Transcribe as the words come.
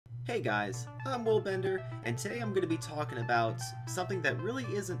Hey guys, I'm Willbender, and today I'm going to be talking about something that really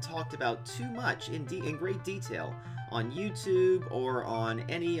isn't talked about too much in great detail on YouTube or on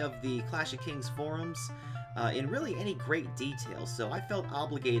any of the Clash of Kings forums, in really any great detail, so I felt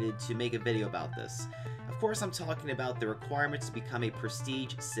obligated to make a video about this. Of course, I'm talking about the requirements to become a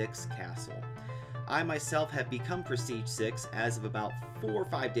Prestige 6 castle. I myself have become Prestige 6 as of about 4 or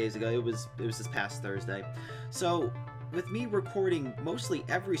 5 days ago. It was this past Thursday. So with me recording mostly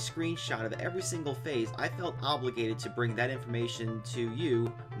every screenshot of every single phase, I felt obligated to bring that information to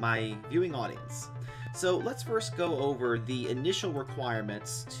you, my viewing audience. So let's first go over the initial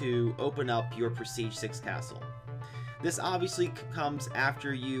requirements to open up your Prestige 6 castle. This obviously comes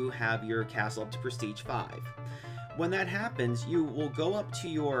after you have your castle up to Prestige 5. When that happens, you will go up to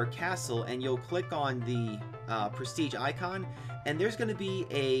your castle and you'll click on the Prestige icon, and there's going to be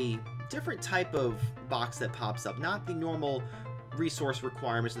a different type of box that pops up. Not the normal resource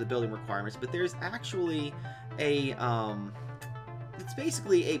requirements or the building requirements, but there's actually a it's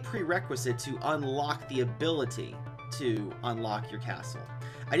basically a prerequisite to unlock the ability to unlock your castle.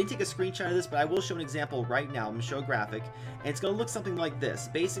 I didn't take a screenshot of this, but I will show an example right now. I'm going to show a graphic, and it's going to look something like this.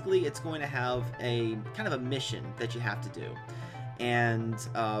 Basically, it's going to have a kind of a mission that you have to do, and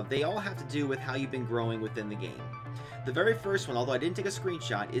they all have to do with how you've been growing within the game. The very first one, although I didn't take a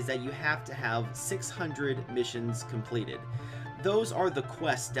screenshot, is that you have to have 600 missions completed. Those are the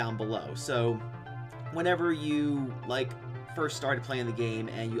quests down below. So whenever you first started playing the game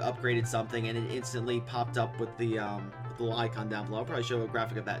and you upgraded something and it instantly popped up with the little icon down below, I'll probably show a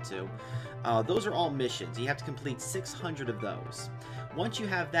graphic of that too. Those are all missions. You have to complete 600 of those. Once you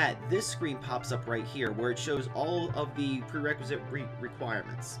have that, this screen pops up right here where it shows all of the prerequisite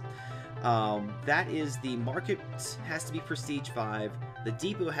requirements. That is, the market has to be Prestige 5, the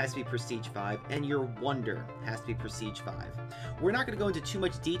depot has to be Prestige 5, and your wonder has to be Prestige 5. We're not going to go into too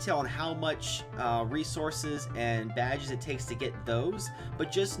much detail on how much resources and badges it takes to get those,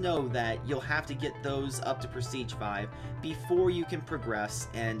 but just know that you'll have to get those up to Prestige 5 before you can progress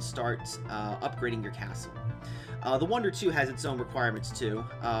and start upgrading your castle. The wonder too has its own requirements too.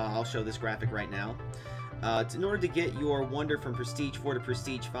 I'll show this graphic right now. In order to get your wonder from Prestige 4 to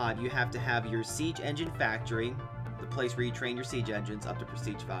Prestige 5, you have to have your siege engine factory, the place where you train your siege engines, up to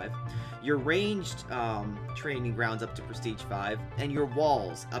Prestige 5, your ranged training grounds up to Prestige 5, and your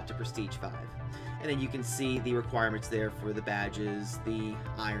walls up to Prestige 5. And then you can see the requirements there for the badges, the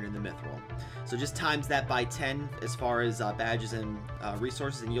iron, and the mithril. So just times that by 10 as far as badges and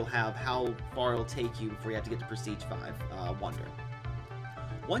resources, and you'll have how far it'll take you before you have to get to Prestige 5 wonder.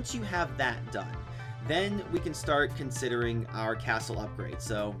 Once you have that done, then we can start considering our castle upgrade.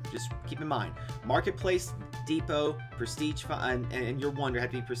 So just keep in mind, Marketplace, Depot, Prestige 5, and your wonder have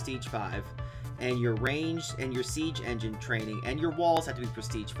to be Prestige 5, and your ranged and your siege engine training and your walls have to be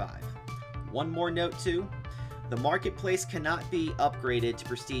Prestige 5. One more note too, the Marketplace cannot be upgraded to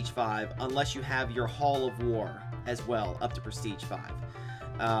Prestige 5 unless you have your Hall of War as well up to Prestige 5.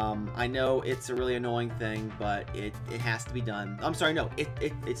 I know it's a really annoying thing, but it has to be done. I'm sorry, no,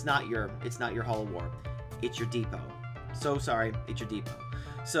 it's not your Hall of War. It's your depot. So sorry, it's your depot.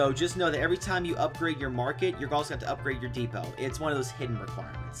 So just know that every time you upgrade your market, you're also going to have to upgrade your depot. It's one of those hidden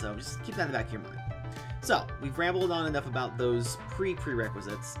requirements. So just keep that in the back of your mind. So we've rambled on enough about those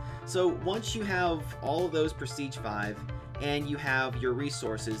prerequisites. So once you have all of those Prestige 5 and you have your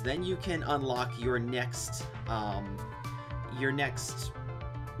resources, then you can unlock your next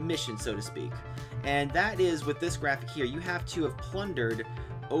mission, so to speak. And that is, with this graphic here, you have to have plundered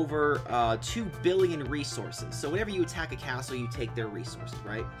over 2 billion resources. So whenever you attack a castle, you take their resources,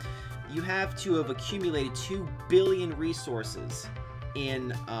 right? You have to have accumulated 2 billion resources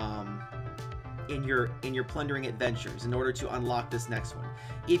in your plundering adventures in order to unlock this next one.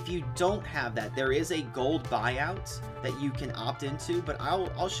 If you don't have that, there is a gold buyout that you can opt into, but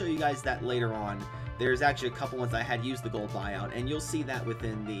I'll show you guys that later on. There's actually a couple ones I had used the gold buyout, and you'll see that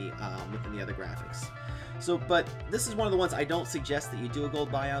within the other graphics. So, but this is one of the ones I don't suggest that you do a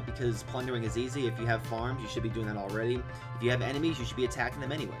gold buyout because plundering is easy. If you have farms, you should be doing that already. If you have enemies, you should be attacking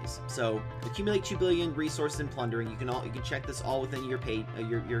them anyways. So, accumulate 2 billion resources in plundering. You can check this all within your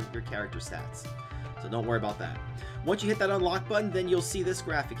character stats. So don't worry about that. Once you hit that unlock button, then you'll see this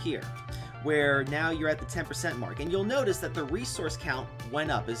graphic here, where now you're at the 10% mark, and you'll notice that the resource count went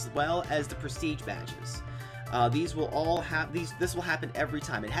up as well as the prestige badges. These will all have this will happen every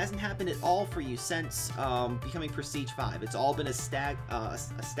time. It hasn't happened at all for you since becoming Prestige 5. It's all been a static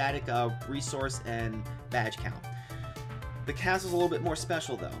resource and badge count. The castle's a little bit more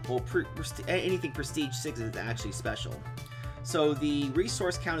special though. Well, anything Prestige 6 is actually special. So the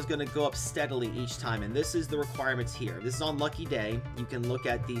resource count is going to go up steadily each time, and this is the requirements here. This is on Lucky Day. You can look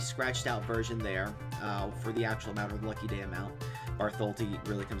at the scratched out version there for the actual amount or the Lucky Day amount. Bartholdi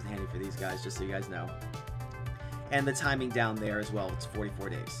really comes in handy for these guys, just so you guys know. And the timing down there as well, it's 44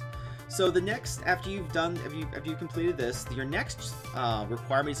 days. So the next, after you've completed this, your next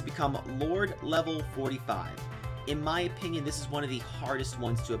requirement is to become Lord level 45. In my opinion, this is one of the hardest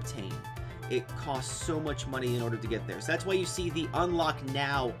ones to obtain. It costs so much money in order to get there. So that's why you see the Unlock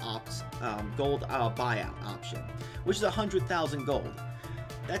Now gold buyout option, which is 100,000 gold.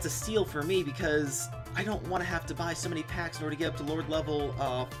 That's a steal for me because I don't want to have to buy so many packs in order to get up to Lord level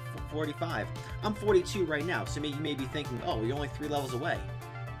 45. I'm 42 right now, so you may be thinking, oh, you're only 3 levels away.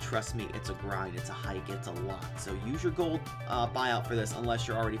 Trust me, it's a grind, it's a hike, it's a lot. So use your gold buyout for this unless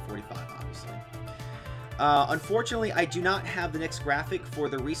you're already 45, obviously. Unfortunately, I do not have the next graphic for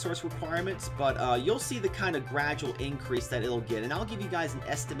the resource requirements, but you'll see the kind of gradual increase that it'll get, and I'll give you guys an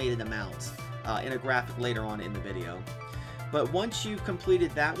estimated amount in a graphic later on in the video. But once you've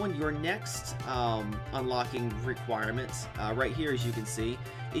completed that one, your next unlocking requirements, right here as you can see,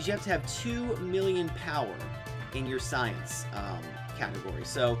 is you have to have 2 million power in your science category.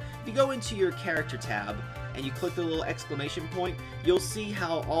 So if you go into your character tab and you click the little exclamation point, you'll see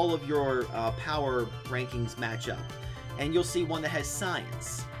how all of your power rankings match up. And you'll see one that has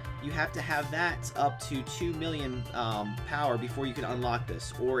science. You have to have that up to 2 million power before you can unlock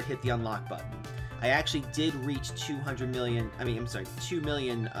this or hit the unlock button. I actually did reach 2 million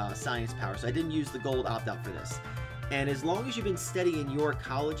science power, so I didn't use the gold opt-out for this. And as long as you've been steady in your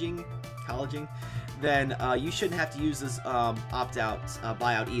colleging, then you shouldn't have to use this opt-out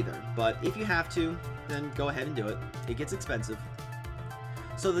buyout either. But if you have to, then go ahead and do it. It gets expensive.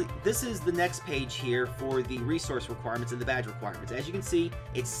 So this is the next page here for the resource requirements and the badge requirements. As you can see,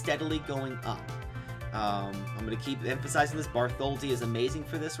 it's steadily going up. I'm going to keep emphasizing this. Bartholdi is amazing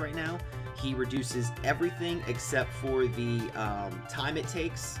for this right now. He reduces everything except for the time it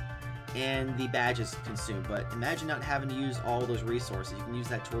takes and the badges consumed. But imagine not having to use all those resources. You can use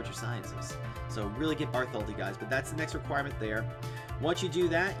that towards your sciences. So really get Bartholdi, guys. But that's the next requirement there. Once you do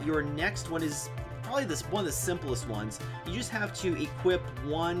that, your next one is probably one of the simplest ones. You just have to equip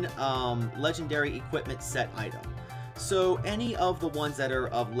one legendary equipment set item. So any of the ones that are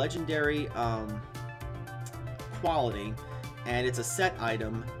of legendary quality, and it's a set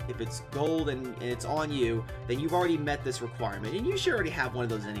item, if it's gold and it's on you, then you've already met this requirement. And you should already have one of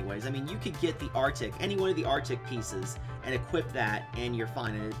those anyways. I mean, you could get the Arctic, any one of the Arctic pieces, and equip that, and you're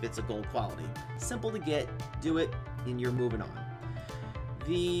fine, and if it's a gold quality. Simple to get, do it, and you're moving on.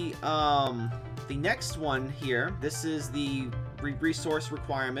 The next one here, this is the resource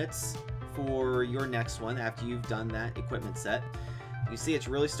requirements for your next one after you've done that equipment set. You see it's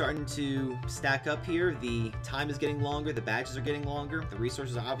really starting to stack up here. The time is getting longer, the badges are getting longer, the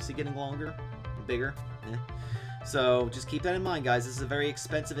resources are obviously getting longer, bigger. So just keep that in mind, guys. This is a very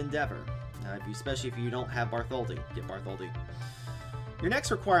expensive endeavor, especially if you don't have Bartholdi. Get Bartholdi. Your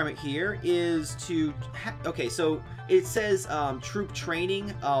next requirement here is to... okay, so it says troop training,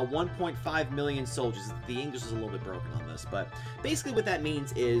 1.5 million soldiers. The English is a little bit broken on this, but basically what that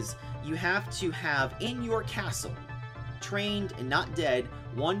means is you have to have in your castle, trained and not dead,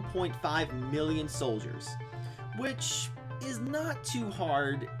 1.5 million soldiers, which is not too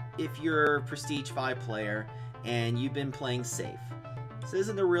hard if you're a Prestige 5 player and you've been playing safe. This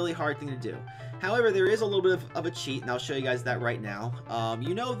isn't a really hard thing to do. However, there is a little bit of a cheat, and I'll show you guys that right now.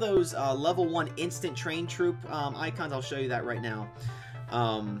 You know those level 1 instant train troop icons? I'll show you that right now.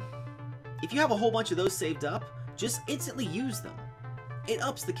 If you have a whole bunch of those saved up, just instantly use them. It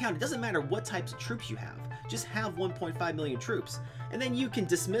ups the count. It doesn't matter what types of troops you have. Just have 1.5 million troops. And then you can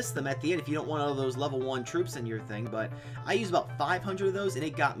dismiss them at the end if you don't want all those level 1 troops in your thing. But I used about 500 of those, and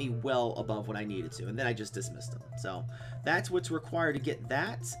it got me well above what I needed to. And then I just dismissed them. So that's what's required to get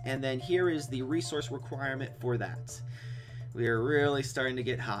that. And then here is the resource requirement for that. We are really starting to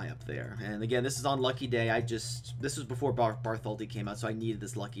get high up there. And again, this is on Lucky Day. This was before Bartholdi came out, so I needed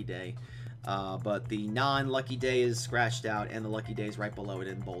this Lucky Day. But the non-Lucky Day is scratched out, and the Lucky Day is right below it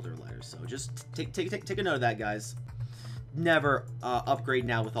in bolder letters. So just take a note of that, guys. Never upgrade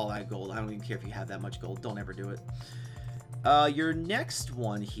now with all that gold. I don't even care if you have that much gold. Don't ever do it. Your next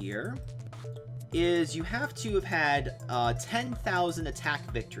one here is you have to have had 10,000 attack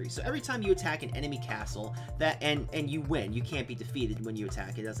victories. So every time you attack an enemy castle, and you win, you can't be defeated when you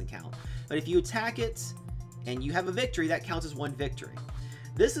attack. It doesn't count. But if you attack it and you have a victory, that counts as one victory.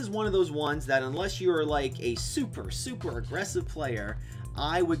 This is one of those ones that unless you're like a super aggressive player,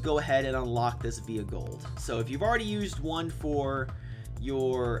 I would go ahead and unlock this via gold. So if you've already used one for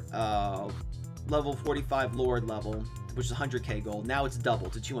your level 45 Lord level, which is 100k gold. Now it's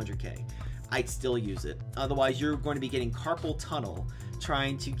doubled to 200k. I'd still use it. Otherwise, you're going to be getting carpal tunnel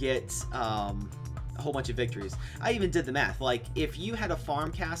trying to get a whole bunch of victories. I even did the math. Like, if you had a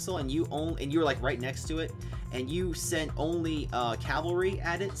farm castle and you were like right next to it, and you sent only cavalry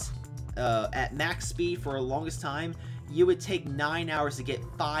at it at max speed for the longest time, you would take 9 hours to get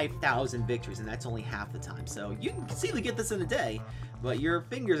 5,000 victories, and that's only half the time. So you can easily get this in a day, but your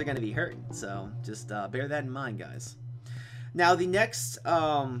fingers are going to be hurting. So just bear that in mind, guys. Now the next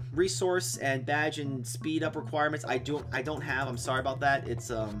resource and badge and speed up requirements I don't have. I'm sorry about that.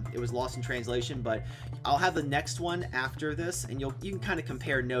 It was lost in translation, but I'll have the next one after this, and you can kind of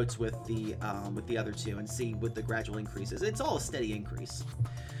compare notes with the other two and see what the gradual increases. It's all a steady increase.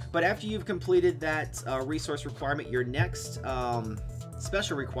 But after you've completed that resource requirement, your next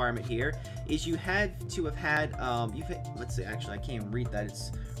special requirement here is you had to have had let's see, actually I can't even read that,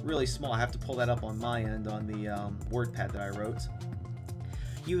 it's really small. I have to pull that up on my end on the WordPad that I wrote.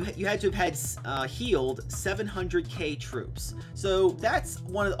 You had to have had healed 700k troops. So that's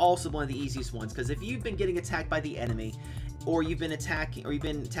also one of the easiest ones, because if you've been getting attacked by the enemy, or you've been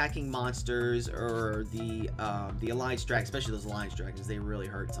attacking monsters, or the Alliance Dragons, especially those Alliance Dragons, they really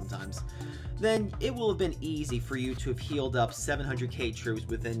hurt sometimes, then it will have been easy for you to have healed up 700k troops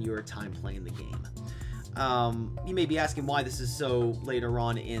within your time playing the game. You may be asking why this is so later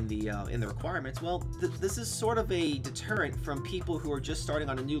on in the requirements. Well, this is sort of a deterrent from people who are just starting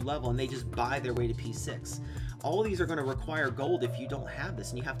on a new level and they just buy their way to P6. All these are going to require gold if you don't have this,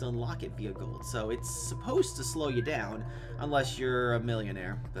 and you have to unlock it via gold. So it's supposed to slow you down, unless you're a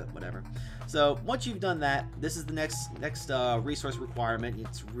millionaire, but whatever. So once you've done that, this is the next resource requirement.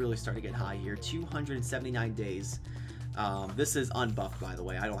 It's really starting to get high here. 279 days. This is unbuffed, by the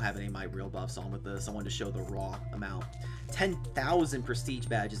way. I don't have any of my real buffs on with this. I wanted to show the raw amount. 10,000 prestige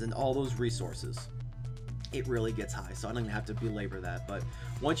badges and all those resources. It really gets high, so I don't even have to belabor that. But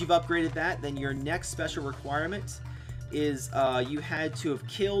once you've upgraded that, then your next special requirement is you had to have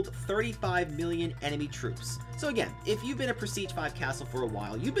killed 35 million enemy troops. So again, if you've been a Prestige 5 castle for a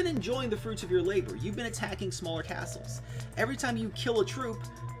while, you've been enjoying the fruits of your labor. You've been attacking smaller castles. Every time you kill a troop,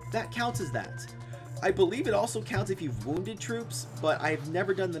 that counts as that. I believe it also counts if you've wounded troops, but I've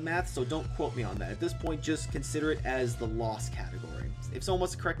never done the math, so don't quote me on that. At this point, just consider it as the loss category. If someone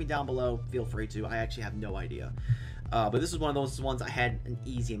wants to correct me down below, feel free to. I actually have no idea. But this is one of those ones I had an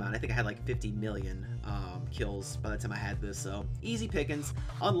easy amount. I think I had like 50 million kills by the time I had this. So easy pickings.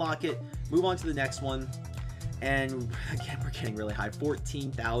 Unlock it. Move on to the next one. And again, we're getting really high.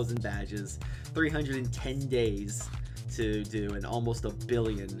 14,000 badges. 310 days to do, and almost 1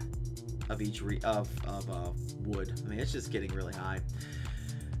 billion of each wood. I mean, it's just getting really high.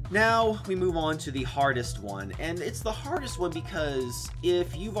 Now we move on to the hardest one, and it's the hardest one because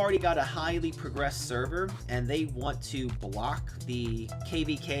if you've already got a highly progressed server and they want to block the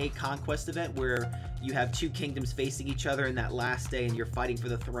KVK conquest event where you have two kingdoms facing each other in that last day and you're fighting for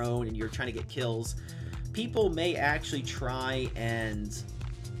the throne and you're trying to get kills, people may actually try and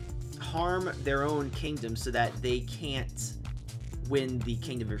harm their own kingdom so that they can't win the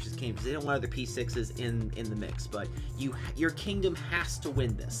kingdom versus kingdom, because they don't want other P6s in the mix. But your kingdom has to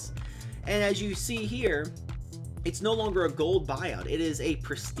win this. And as you see here, it's no longer a gold buyout. It is a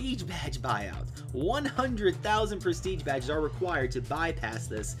prestige badge buyout. 100,000 prestige badges are required to bypass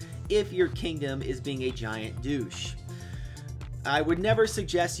this if your kingdom is being a giant douche. I would never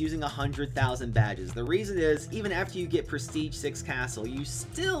suggest using 100,000 badges. The reason is, even after you get Prestige 6 Castle, you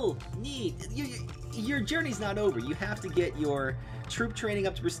still need... your journey's not over. You have to get your troop training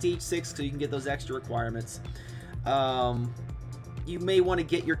up to Prestige 6 so you can get those extra requirements. You may want to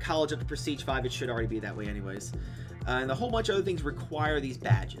get your college up to Prestige 5. It should already be that way anyways. And a whole bunch of other things require these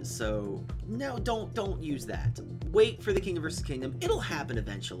badges. So, no, don't use that. Wait for the Kingdom versus Kingdom. It'll happen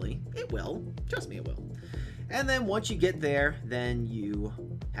eventually. It will. Trust me, it will. And then once you get there, then you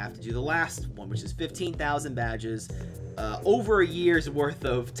have to do the last one, which is 15,000 badges, over a year's worth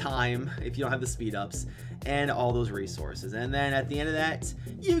of time if you don't have the speed ups, and all those resources. And then at the end of that,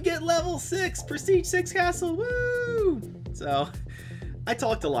 you get level 6, Prestige 6 Castle, woo! So, I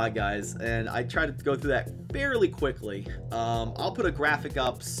talked a lot, guys, and I tried to go through that fairly quickly. I'll put a graphic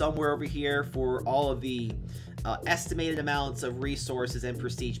up somewhere over here for all of the estimated amounts of resources and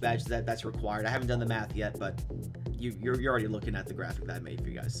prestige badges that's required. I haven't done the math yet, but you're already looking at the graphic that I made for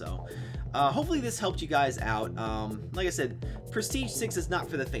you guys. So hopefully this helped you guys out. Like I said, Prestige 6 is not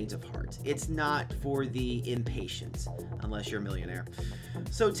for the faint of heart. It's not for the impatient, unless you're a millionaire.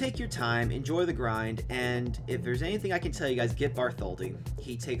 So take your time, enjoy the grind, and if there's anything I can tell you guys, get Bartholdi.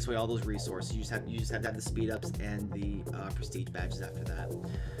 He takes away all those resources. You just have to have the speed ups and the prestige badges after that.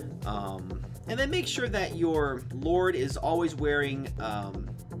 And then make sure that your Lord is always wearing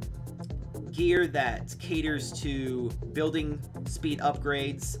gear that caters to building speed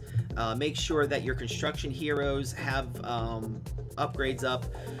upgrades. Make sure that your construction heroes have upgrades up.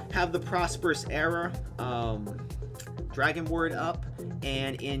 Have the Prosperous Era Dragon Word up,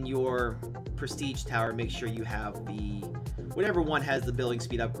 and in your Prestige Tower, make sure you have the whatever one has the building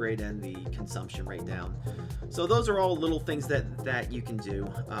speed upgrade and the consumption rate down. So those are all little things that you can do.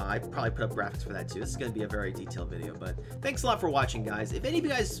 I probably put up graphics for that too. This is going to be a very detailed video, but thanks a lot for watching, guys. If any of you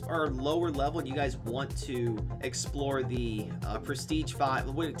guys are lower level and you guys want to explore the Prestige 5,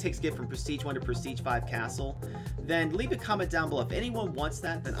 what it takes to get from Prestige 1 to Prestige 5 Castle, then leave a comment down below. If anyone wants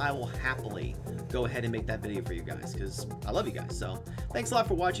that, then I will happily go ahead and make that video for you guys, because I love you guys. So thanks a lot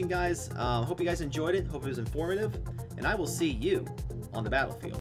for watching, guys. Hope you guys enjoyed it. Hope it was informative, and I will see you on the battlefield.